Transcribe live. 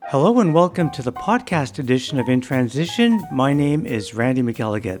Hello and welcome to the podcast edition of In Transition. My name is Randy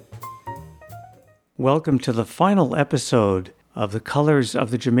McElligott. Welcome to the final episode of the colors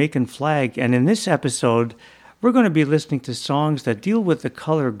of the Jamaican flag. And in this episode, we're going to be listening to songs that deal with the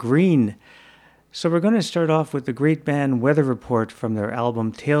color green. So we're going to start off with the great band Weather Report from their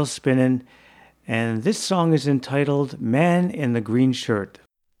album Tail Spinnin'. And this song is entitled Man in the Green Shirt.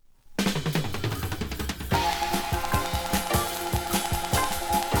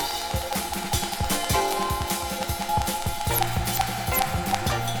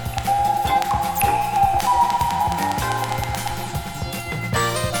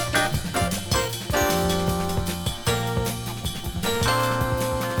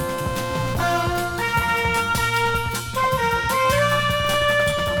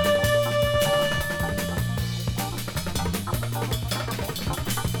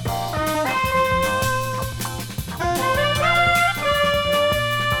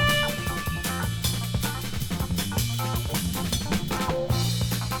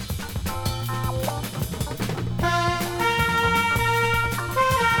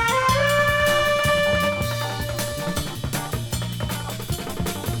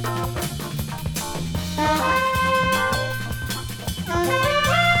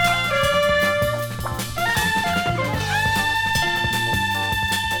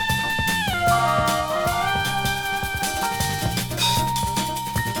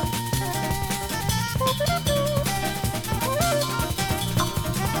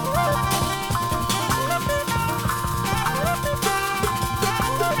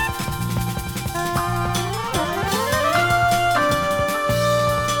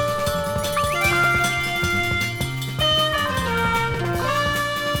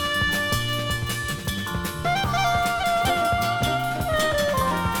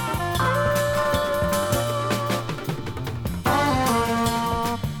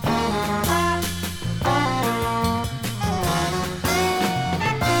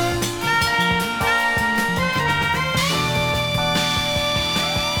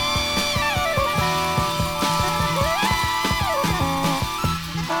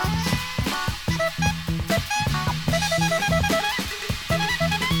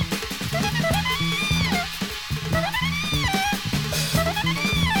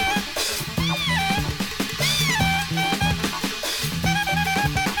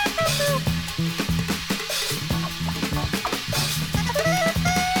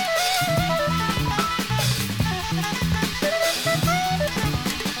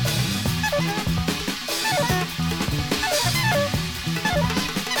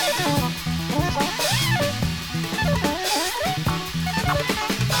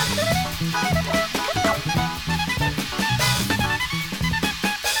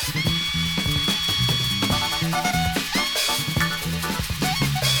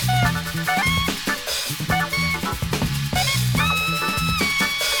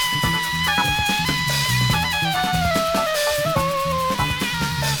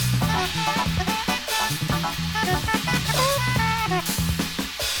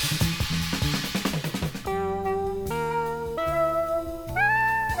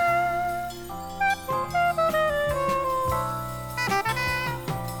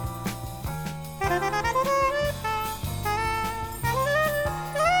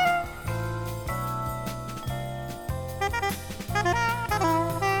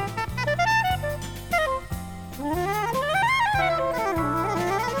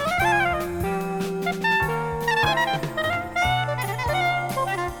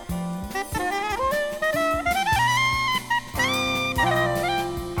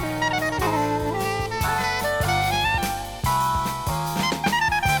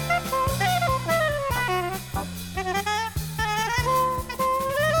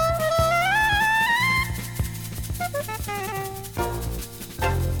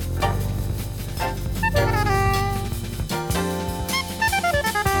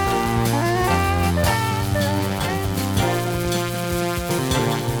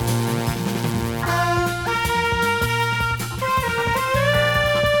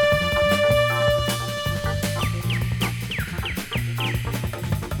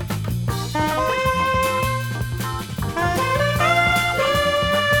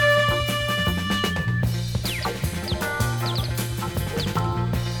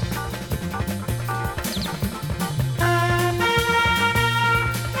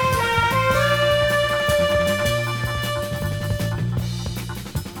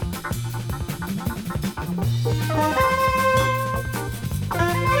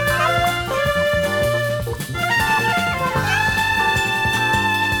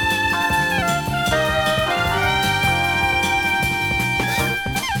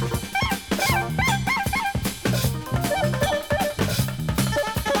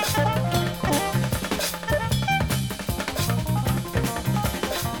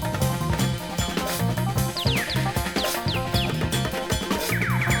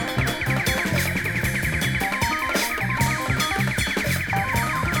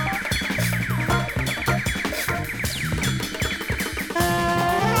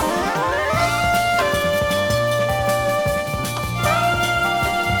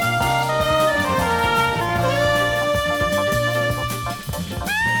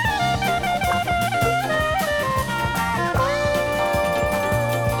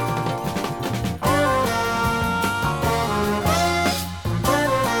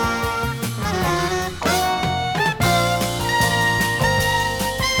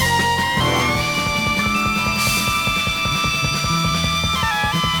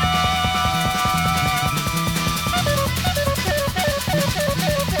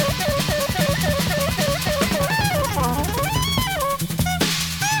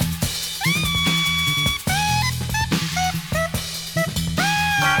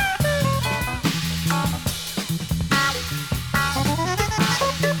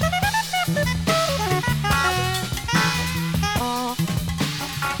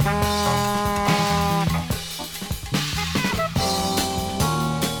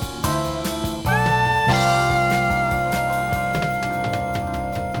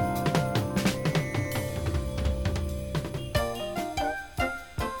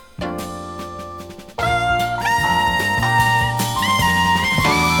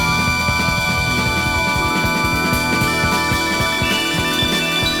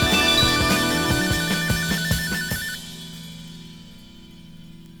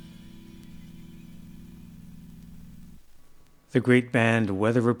 the great band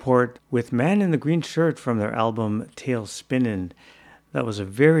Weather Report with Man in the Green Shirt from their album Tail Spinnin'. That was a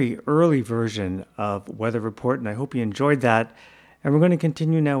very early version of Weather Report, and I hope you enjoyed that. And we're going to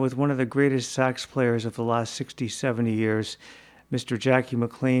continue now with one of the greatest sax players of the last 60, 70 years, Mr. Jackie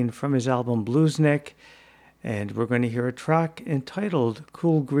Mclean from his album Bluesnik. And we're going to hear a track entitled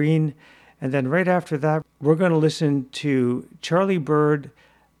Cool Green. And then right after that, we're going to listen to Charlie Byrd,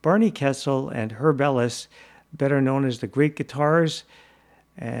 Barney Kessel, and Herb Ellis, better known as the Great Guitars.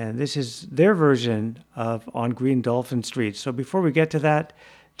 And this is their version of On Green Dolphin Street. So before we get to that,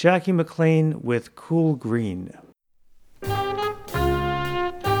 Jackie Mclean with Cool Green.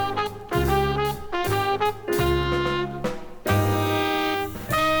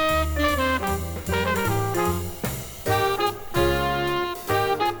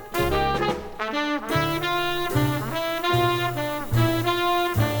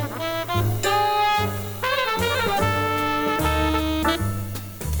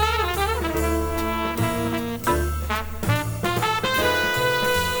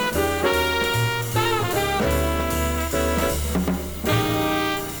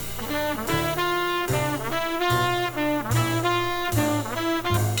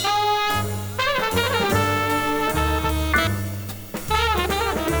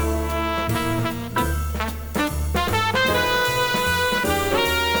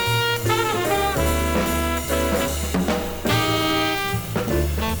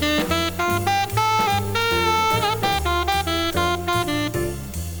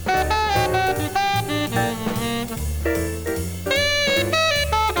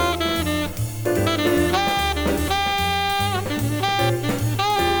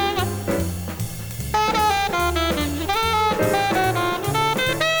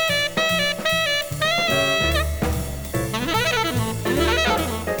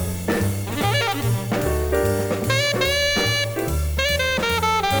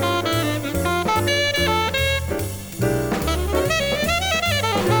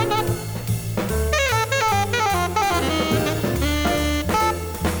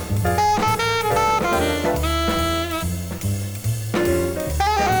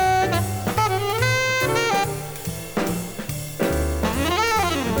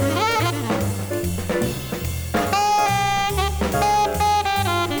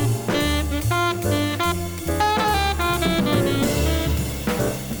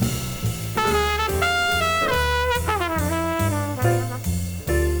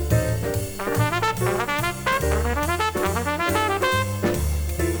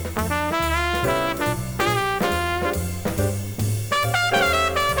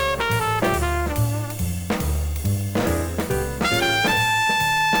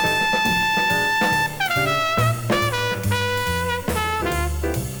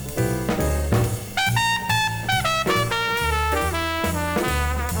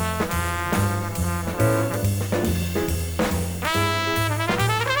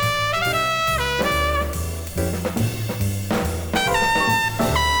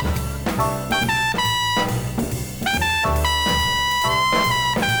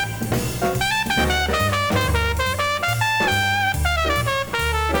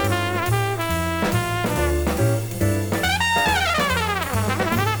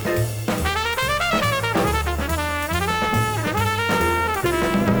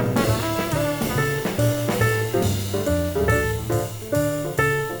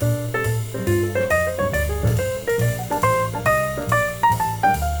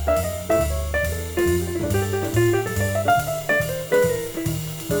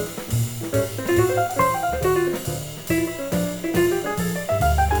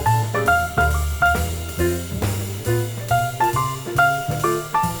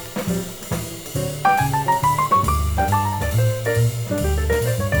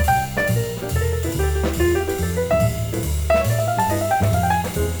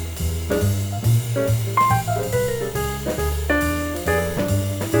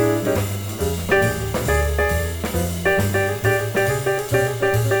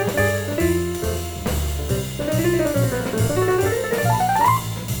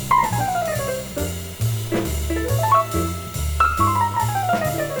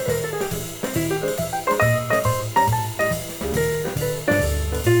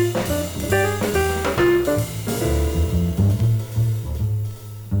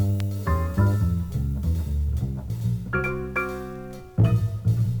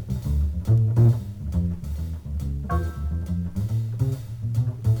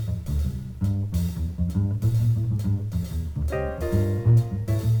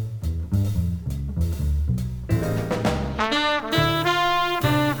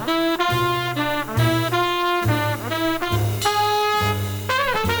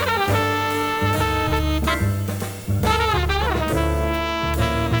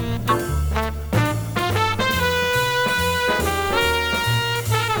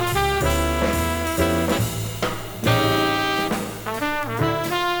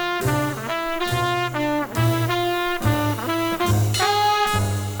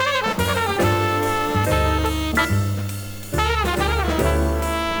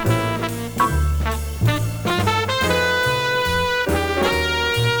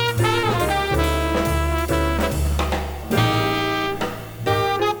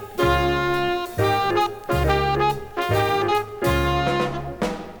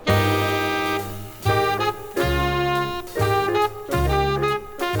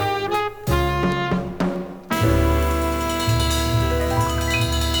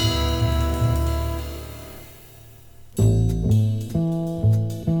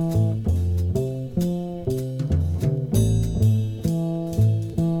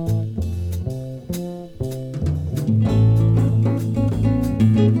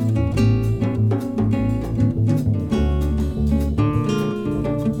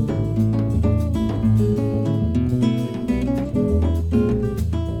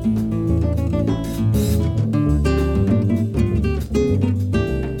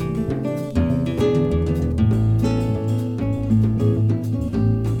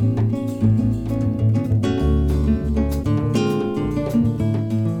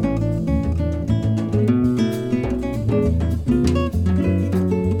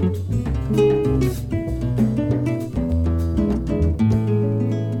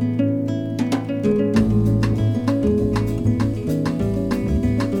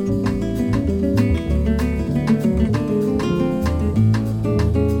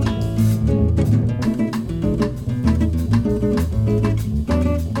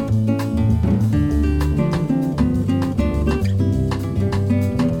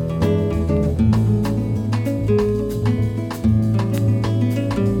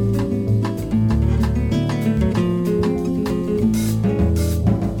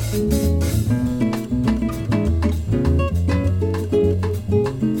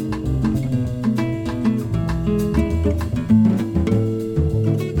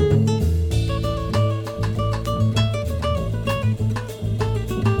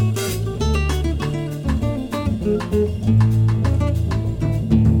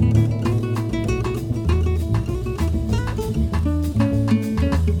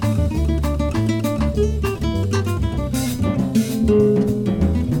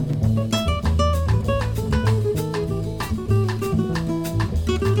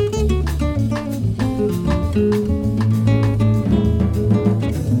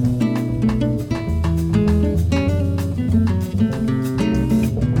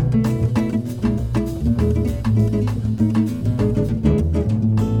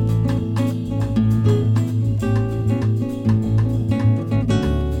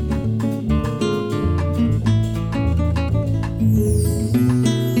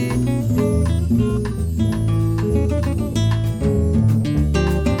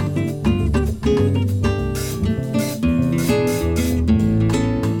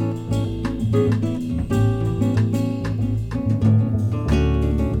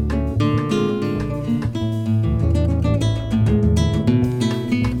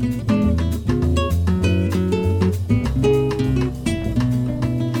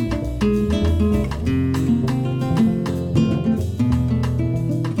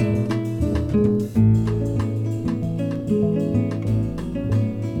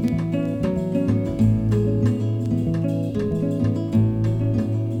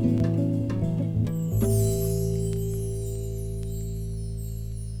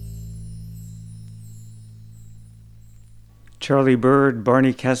 Charlie Byrd,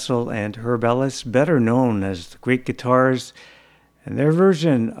 Barney Kessel, and Herb Ellis, better known as the Great Guitars, and their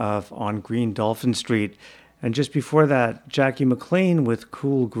version of On Green Dolphin Street. And just before that, Jackie Mclean with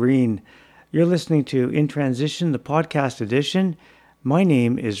Cool Green. You're listening to In Transition, the podcast edition. My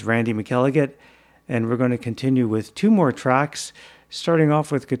name is Randy McElligott, and we're going to continue with two more tracks, starting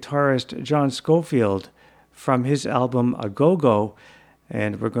off with guitarist John Scofield from his album A Go-Go,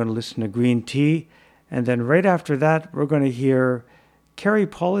 and we're going to listen to Green Tea. And then right after that, we're going to hear Kerry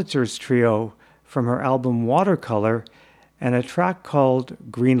Politzer's trio from her album Watercolor and a track called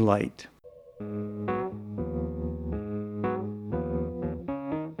Green Light.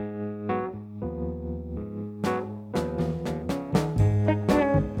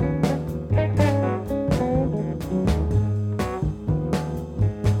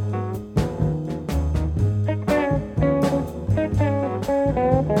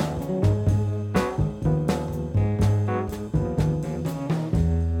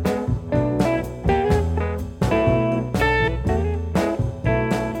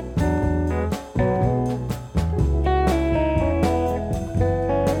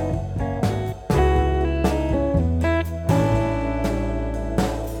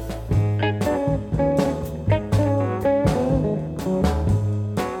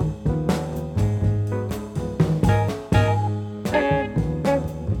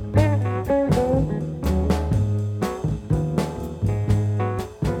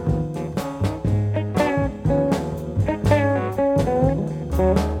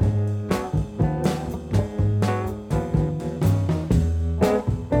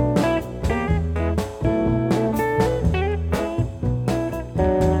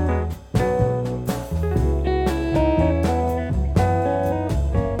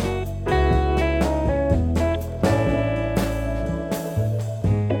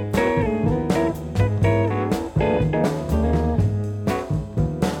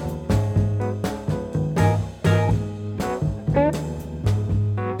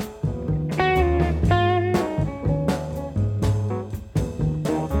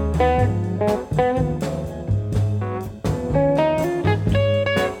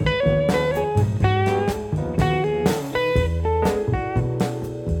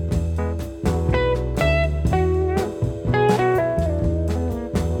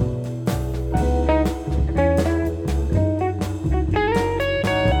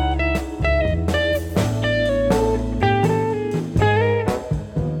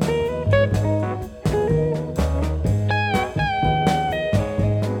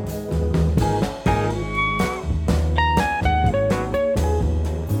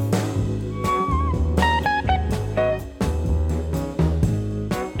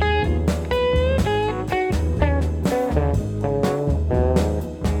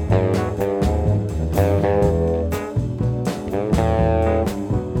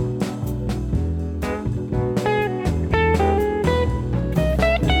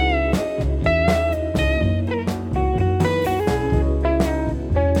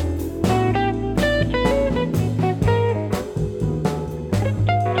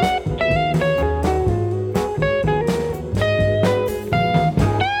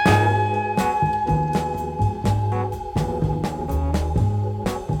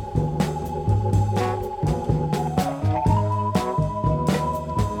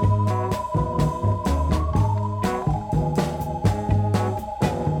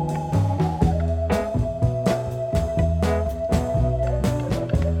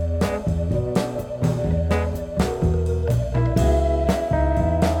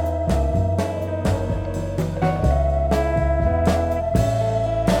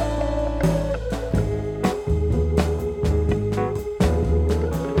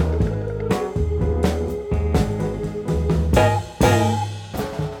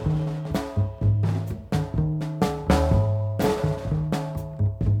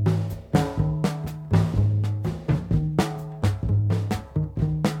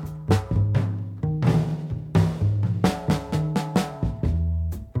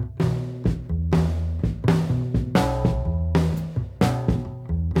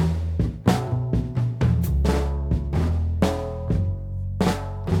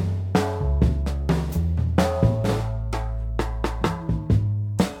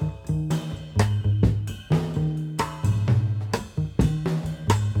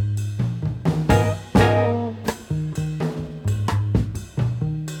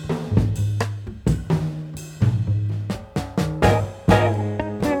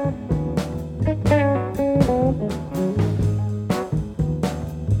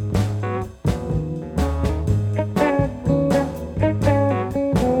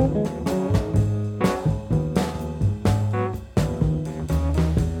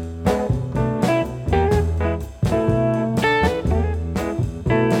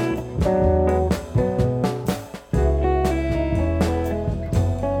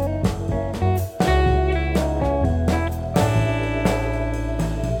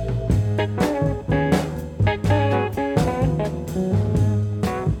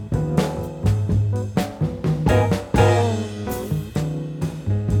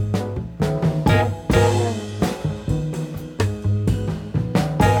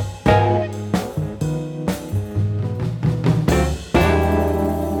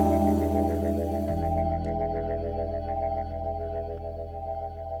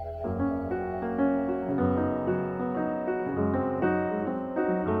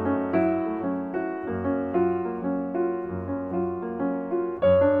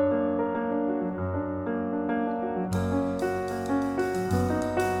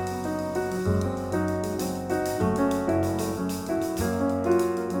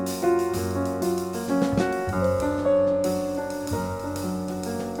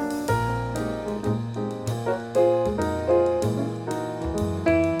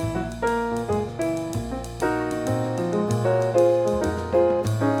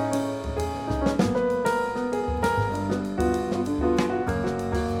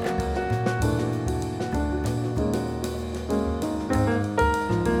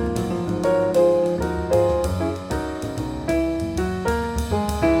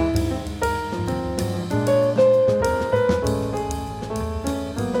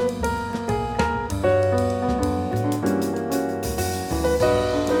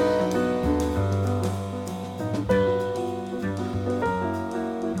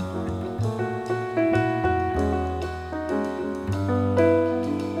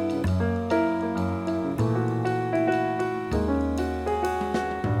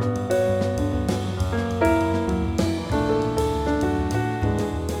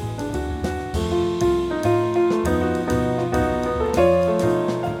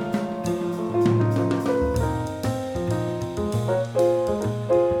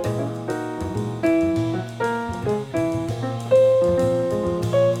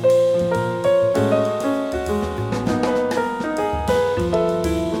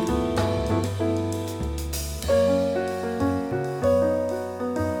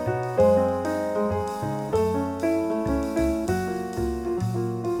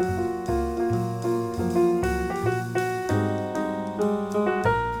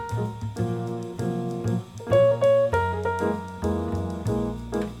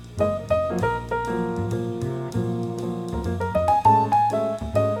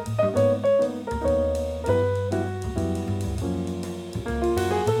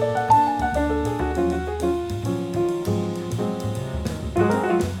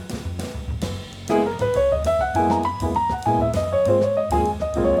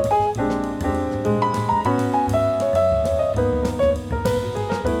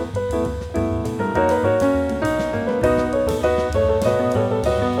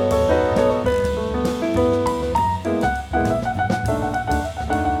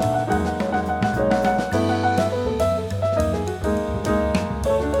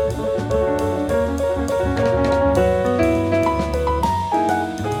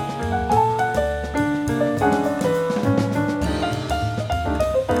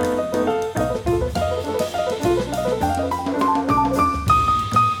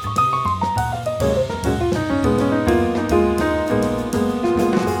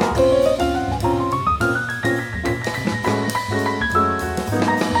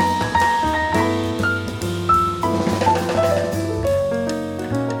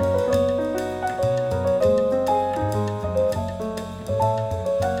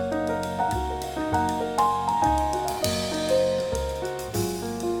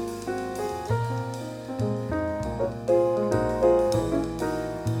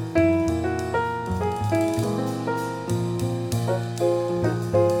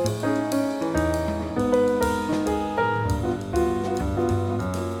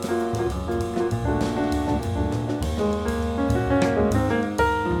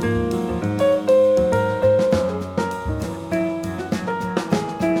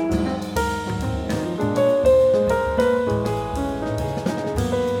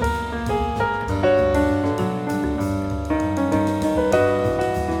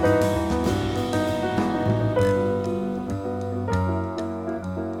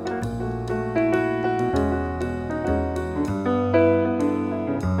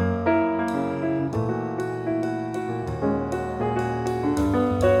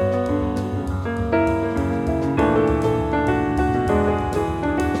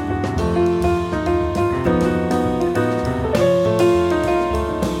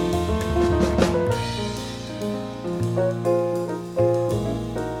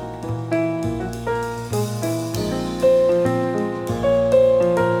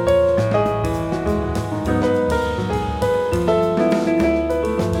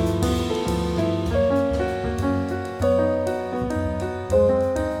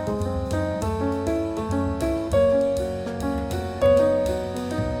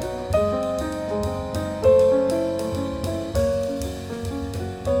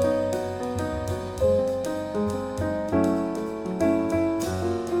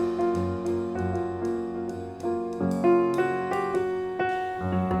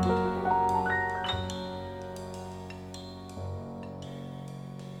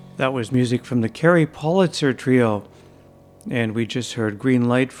 That was music from the Kerry Politzer Trio, and we just heard Green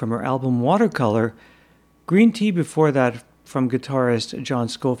Light from her album Watercolor, Green Tea before that from guitarist John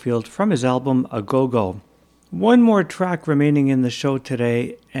Scofield from his album A Go-Go. One more track remaining in the show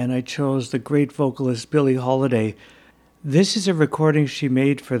today, and I chose the great vocalist Billie Holiday. This is a recording she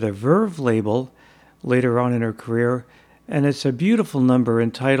made for the Verve label later on in her career, and it's a beautiful number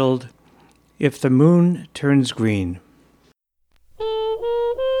entitled If the Moon Turns Green.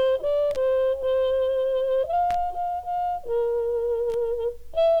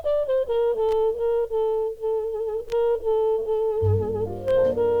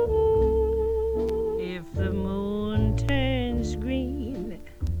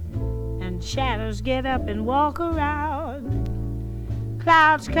 Shadows get up and walk around.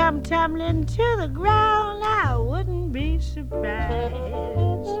 Clouds come tumbling to the ground. I wouldn't be surprised.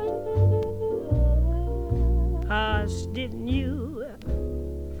 'Cause didn't you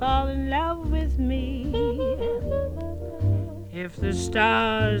fall in love with me? If the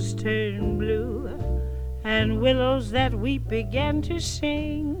stars turn blue and willows that weep begin to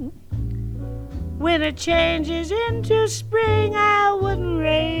sing, winter changes into spring, I wouldn't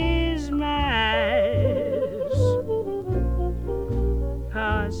raise my eyes.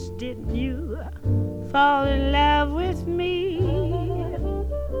 'Cause didn't you fall in love with me?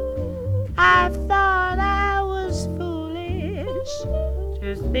 I thought I was foolish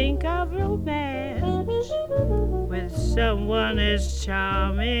to think of romance with someone as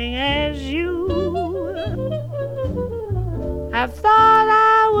charming as you. I thought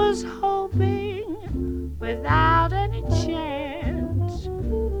I was hoping without any chance,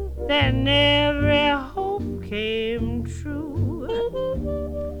 then every hope came true.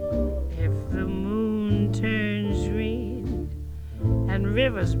 If the moon turns green and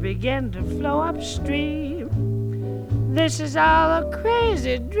rivers begin to flow upstream, this is all a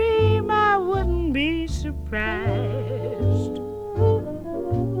crazy dream, I wouldn't be surprised.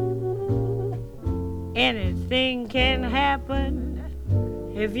 Anything can happen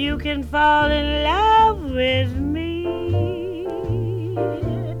if you can fall in love with me.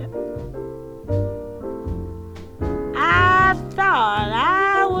 I thought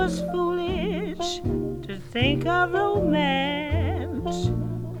I was foolish to think of romance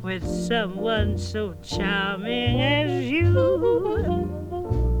with someone so charming as you.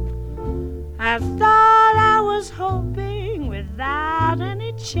 I thought I was hoping without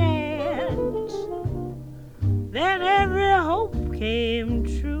any chance, then every hope came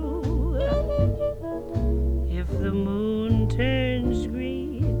true. If the moon turns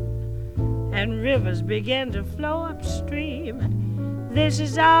green and rivers begin to flow upstream, this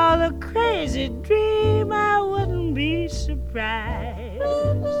is all a crazy dream, I wouldn't be surprised.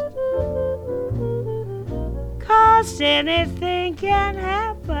 'Cause anything can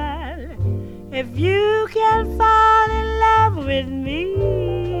happen if you can fall in love with me.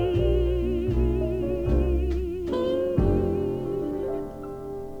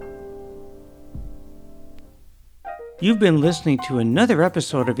 You've been listening to another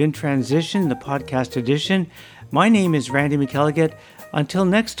episode of In Transition, the podcast edition. My name is Randy McElligott. Until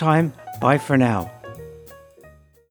next time, bye for now.